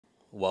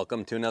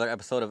Welcome to another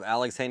episode of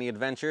Alex Haney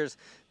Adventures.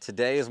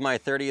 Today is my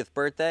 30th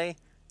birthday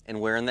and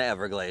we're in the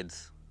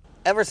Everglades.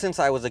 Ever since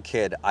I was a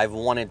kid, I've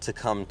wanted to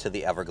come to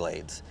the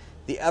Everglades.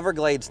 The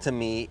Everglades to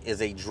me is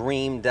a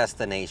dream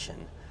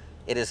destination.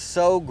 It is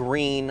so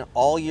green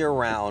all year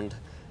round.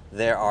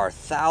 There are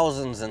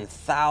thousands and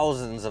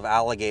thousands of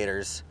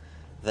alligators.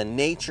 The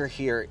nature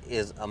here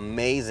is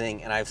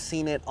amazing and I've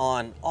seen it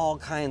on all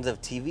kinds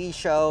of TV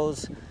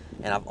shows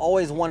and I've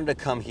always wanted to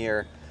come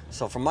here.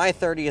 So for my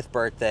 30th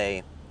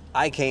birthday,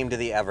 I came to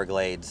the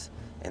Everglades,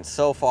 and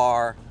so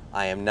far,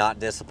 I am not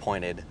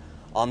disappointed.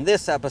 On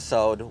this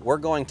episode, we're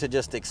going to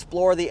just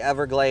explore the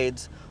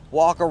Everglades,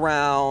 walk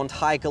around,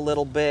 hike a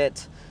little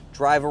bit,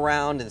 drive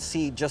around, and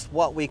see just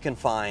what we can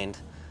find.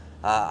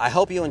 I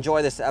hope you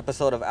enjoy this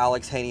episode of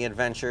Alex Haney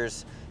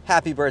Adventures.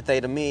 Happy birthday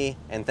to me,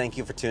 and thank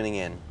you for tuning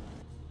in.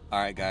 All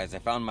right, guys, I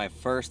found my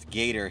first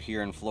gator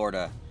here in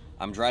Florida.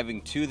 I'm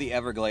driving to the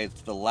Everglades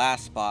to the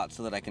last spot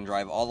so that I can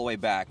drive all the way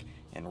back.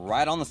 And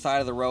right on the side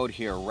of the road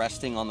here,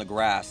 resting on the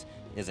grass,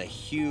 is a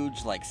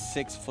huge, like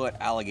 6-foot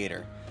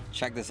alligator.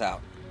 Check this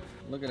out.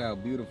 Look at how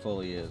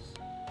beautiful he is.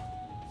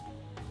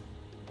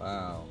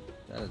 Wow,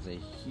 that is a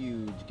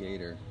huge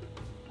gator.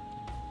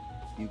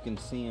 You can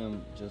see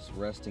him just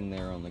resting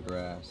there on the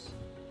grass.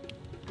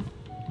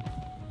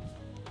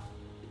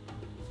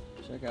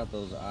 Check out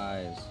those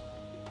eyes.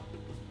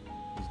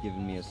 He's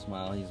giving me a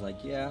smile. He's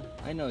like, yeah,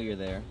 I know you're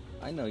there.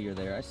 I know you're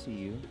there. I see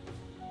you.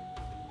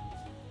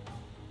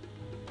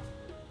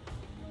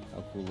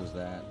 How cool is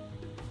that?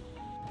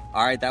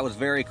 All right, that was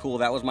very cool.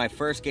 That was my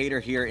first gator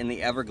here in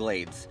the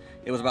Everglades.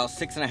 It was about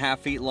 6.5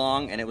 feet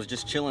long and it was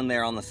just chilling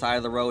there on the side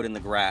of the road in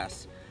the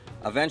grass.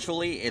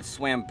 Eventually, it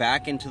swam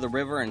back into the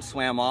river and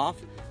swam off.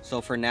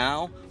 So for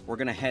now, we're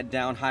gonna head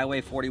down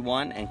Highway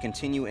 41 and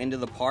continue into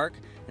the park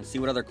and see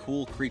what other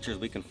cool creatures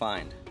we can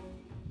find.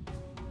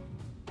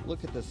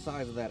 Look at the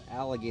size of that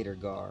alligator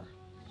gar.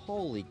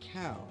 Holy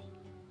cow.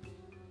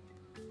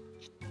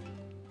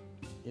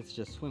 It's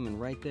just swimming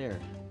right there.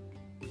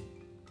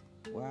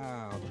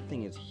 Wow, that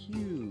thing is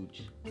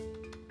huge.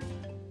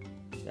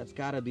 That's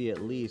gotta be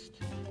at least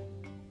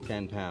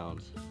 10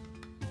 pounds,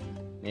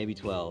 maybe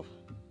 12.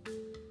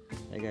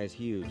 That guy's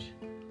huge.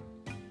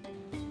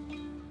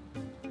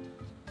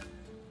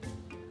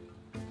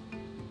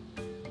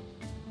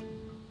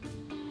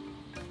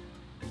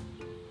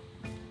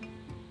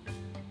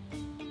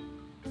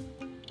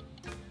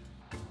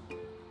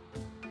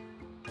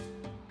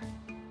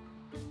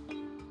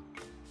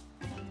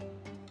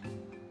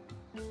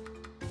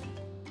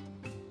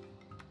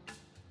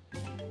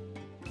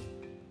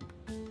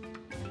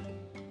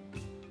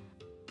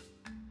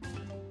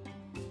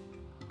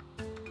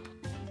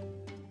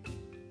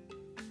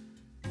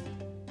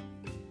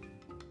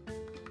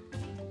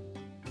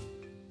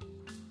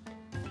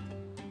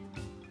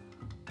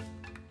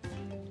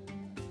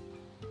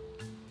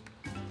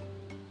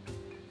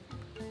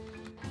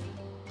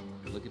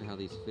 Look at how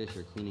these fish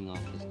are cleaning off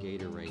this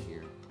gator right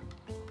here.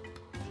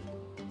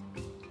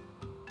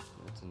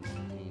 That's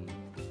insane.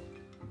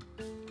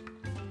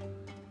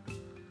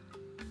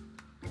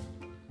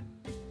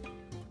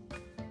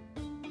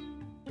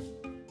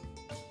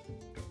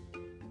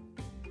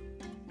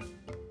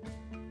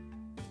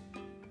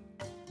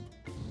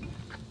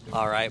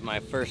 All right, my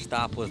first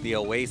stop was the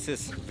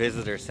Oasis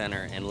Visitor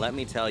Center, and let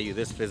me tell you,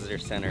 this visitor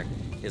center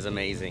is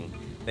amazing.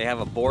 They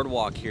have a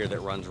boardwalk here that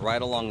runs right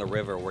along the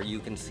river where you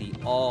can see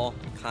all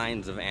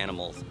kinds of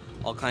animals,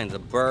 all kinds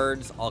of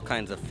birds, all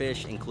kinds of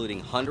fish,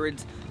 including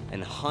hundreds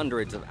and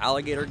hundreds of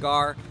alligator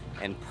gar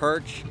and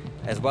perch,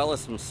 as well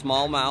as some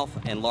smallmouth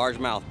and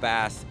largemouth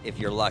bass if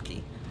you're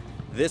lucky.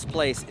 This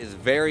place is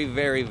very,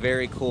 very,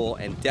 very cool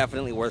and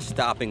definitely worth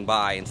stopping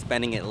by and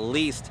spending at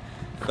least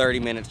 30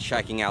 minutes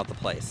checking out the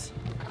place.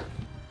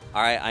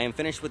 All right, I am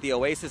finished with the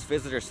Oasis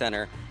Visitor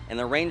Center, and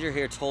the ranger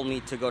here told me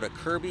to go to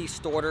Kirby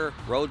Storter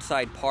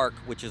Roadside Park,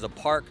 which is a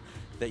park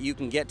that you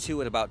can get to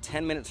in about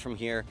 10 minutes from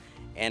here,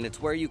 and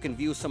it's where you can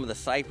view some of the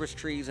cypress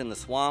trees in the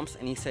swamps,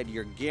 and he said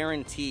you're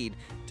guaranteed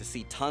to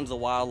see tons of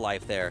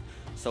wildlife there.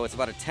 So it's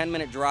about a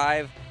 10-minute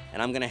drive,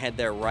 and I'm gonna head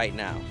there right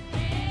now.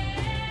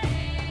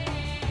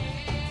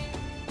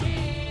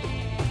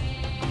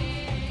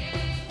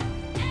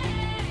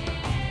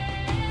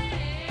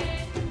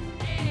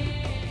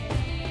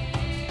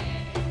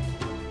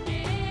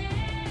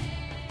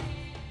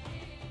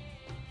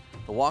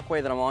 The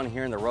walkway that I'm on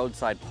here in the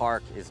roadside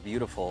park is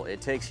beautiful. It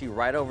takes you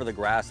right over the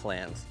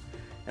grasslands.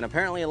 And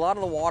apparently a lot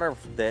of the water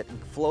that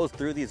flows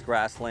through these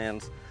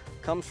grasslands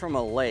comes from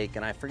a lake,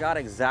 and I forgot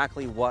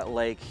exactly what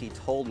lake he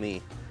told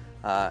me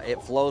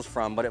it flows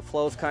from, but it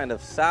flows kind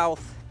of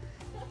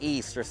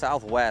southeast or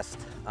southwest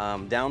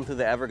down through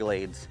the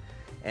Everglades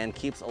and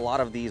keeps a lot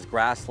of these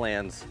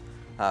grasslands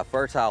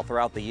fertile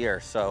throughout the year.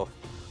 So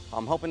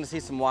I'm hoping to see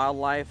some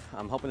wildlife.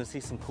 I'm hoping to see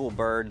some cool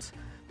birds,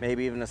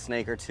 maybe even a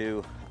snake or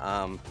two.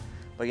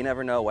 But you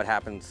never know what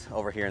happens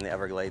over here in the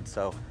Everglades,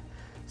 so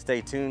stay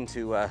tuned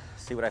to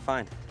see what I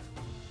find.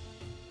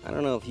 I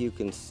don't know if you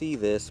can see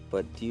this,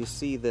 but do you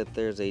see that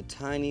there's a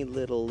tiny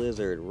little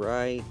lizard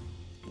right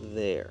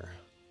there?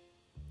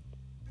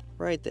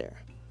 Right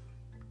there.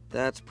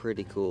 That's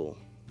pretty cool.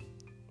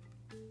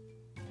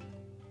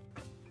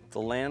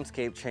 The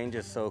landscape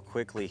changes so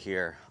quickly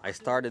here. I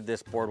started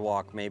this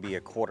boardwalk maybe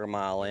a quarter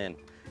mile in,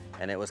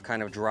 and it was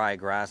kind of dry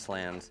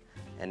grasslands,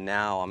 and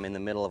now I'm in the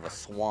middle of a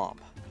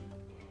swamp.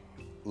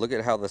 Look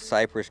at how the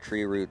cypress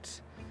tree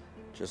roots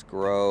just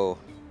grow,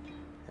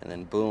 and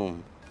then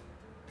boom,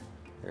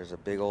 there's a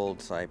big old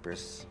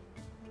cypress.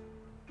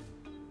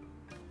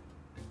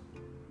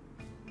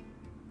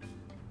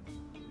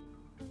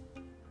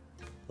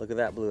 Look at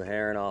that blue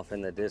heron off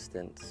in the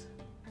distance.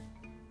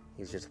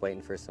 He's just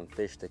waiting for some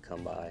fish to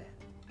come by.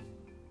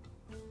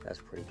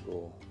 That's pretty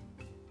cool.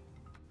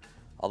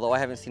 Although I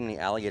haven't seen any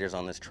alligators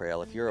on this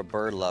trail, if you're a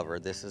bird lover,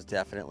 this is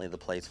definitely the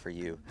place for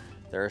you.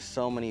 There are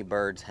so many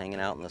birds hanging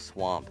out in the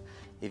swamp.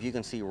 If you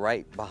can see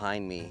right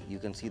behind me, you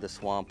can see the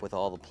swamp with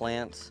all the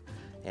plants,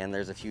 and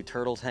there's a few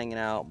turtles hanging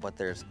out, but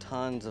there's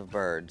tons of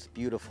birds,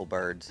 beautiful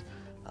birds.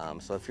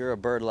 So if you're a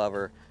bird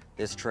lover,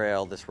 this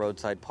trail, this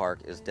roadside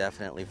park is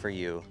definitely for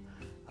you.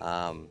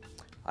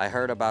 I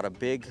heard about a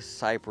big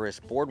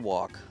cypress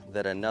boardwalk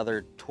that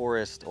another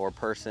tourist or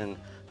person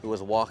who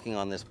was walking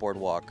on this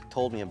boardwalk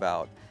told me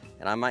about,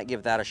 and I might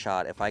give that a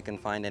shot if I can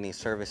find any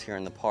service here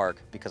in the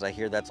park, because I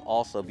hear that's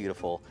also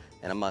beautiful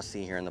and a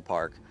must-see here in the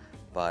park.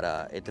 But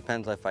it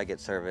depends if I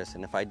get service,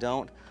 and if I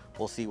don't,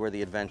 we'll see where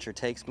the adventure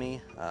takes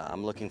me.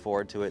 I'm looking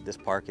forward to it. This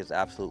park is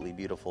absolutely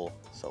beautiful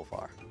so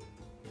far.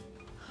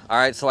 All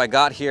right, so I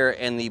got here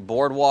and the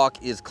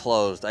boardwalk is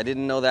closed. I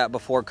didn't know that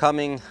before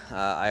coming.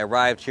 I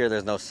arrived here,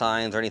 there's no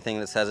signs or anything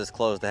that says it's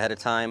closed ahead of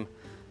time.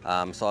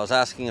 So I was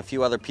asking a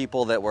few other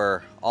people that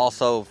were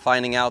also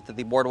finding out that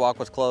the boardwalk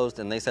was closed,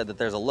 and they said that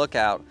there's a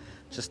lookout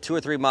just 2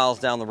 or 3 miles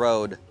down the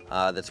road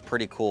that's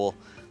pretty cool.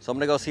 So I'm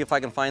gonna go see if I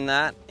can find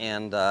that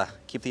and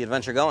keep the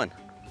adventure going.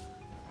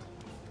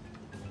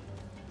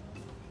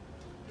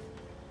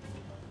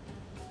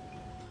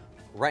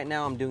 Right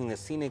now I'm doing the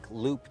Scenic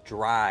Loop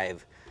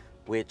Drive,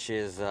 which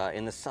is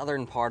in the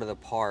southern part of the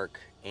park,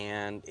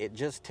 and it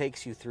just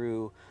takes you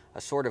through a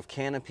sort of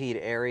canopied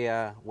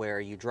area where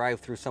you drive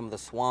through some of the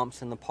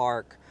swamps in the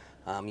park.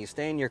 You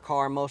stay in your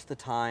car most of the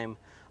time.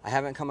 I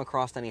haven't come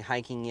across any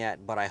hiking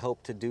yet, but I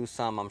hope to do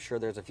some. I'm sure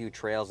there's a few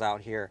trails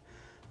out here.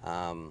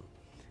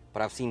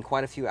 But I've seen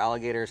quite a few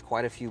alligators,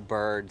 quite a few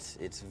birds.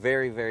 It's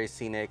very, very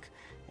scenic,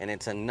 and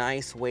it's a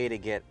nice way to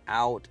get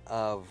out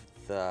of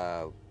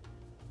the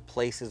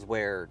places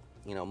where,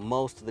 you know,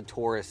 most of the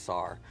tourists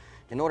are.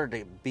 In order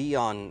to be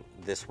on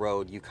this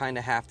road, you kind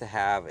of have to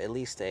have at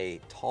least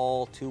a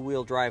tall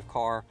 2-wheel drive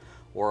car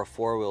or a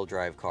 4-wheel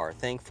drive car.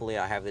 Thankfully,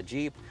 I have the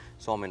Jeep,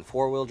 so I'm in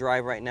 4-wheel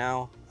drive right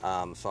now,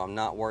 so I'm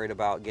not worried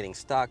about getting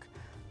stuck.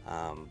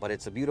 But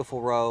it's a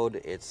beautiful road.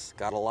 It's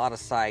got a lot of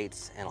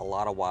sights and a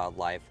lot of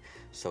wildlife,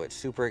 so it's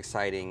super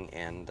exciting,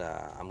 and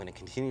I'm going to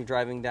continue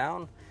driving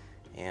down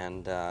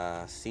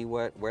and see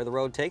where the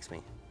road takes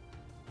me.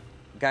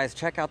 Guys,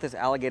 check out this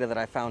alligator that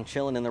I found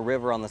chilling in the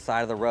river on the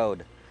side of the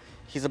road.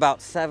 He's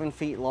about 7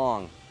 feet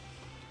long.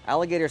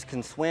 Alligators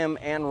can swim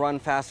and run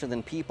faster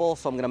than people,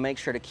 so I'm gonna make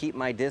sure to keep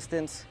my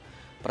distance,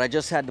 but I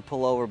just had to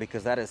pull over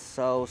because that is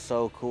so,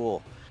 so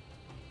cool.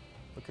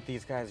 Look at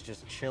these guys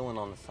just chilling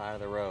on the side of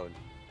the road.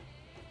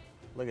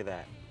 Look at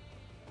that.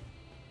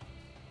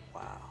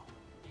 Wow.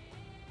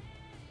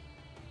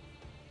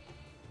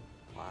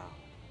 Wow.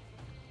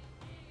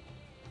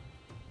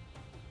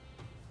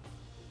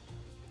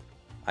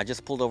 I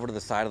just pulled over to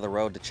the side of the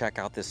road to check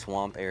out this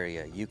swamp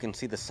area. You can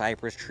see the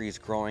cypress trees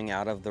growing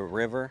out of the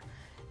river,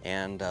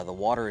 and the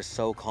water is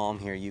so calm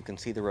here. You can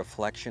see the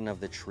reflection of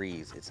the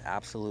trees. It's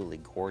absolutely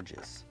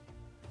gorgeous.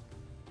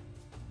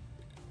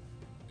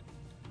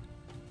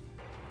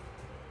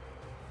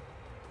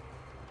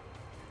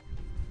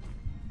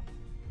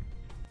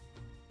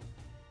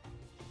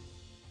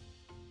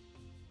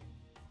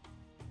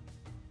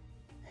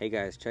 Hey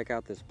guys, check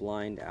out this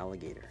blind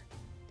alligator.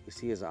 Do you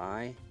see his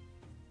eye?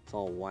 It's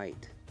all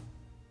white.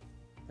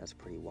 That's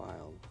pretty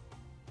wild.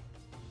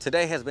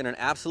 Today has been an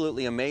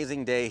absolutely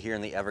amazing day here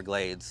in the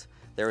Everglades.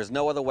 There is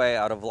no other way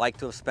I would have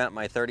liked to have spent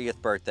my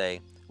 30th birthday.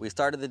 We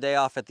started the day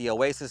off at the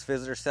Oasis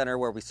Visitor Center,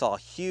 where we saw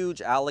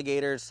huge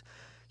alligators,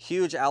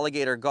 huge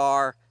alligator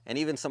gar, and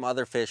even some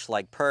other fish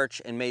like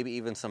perch and maybe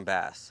even some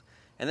bass.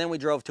 And then we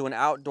drove to an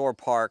outdoor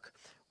park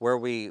where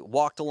we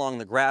walked along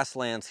the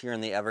grasslands here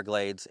in the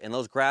Everglades, and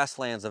those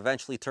grasslands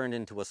eventually turned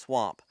into a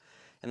swamp.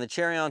 And the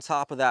cherry on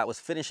top of that was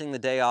finishing the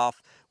day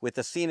off with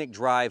the Scenic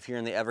Drive here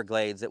in the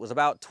Everglades. It was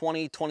about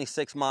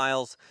 26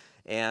 miles,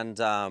 and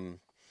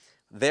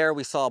there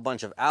we saw a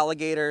bunch of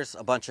alligators,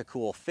 a bunch of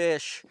cool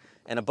fish,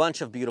 and a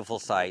bunch of beautiful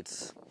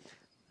sights.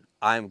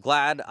 I'm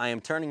glad I am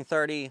turning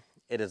 30.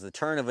 It is the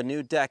turn of a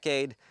new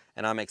decade,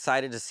 and I'm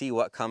excited to see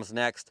what comes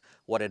next,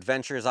 what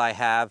adventures I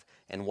have,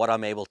 and what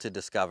I'm able to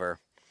discover.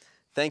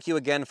 Thank you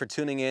again for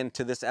tuning in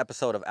to this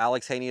episode of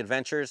Alex Haney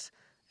Adventures,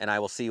 and I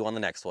will see you on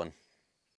the next one.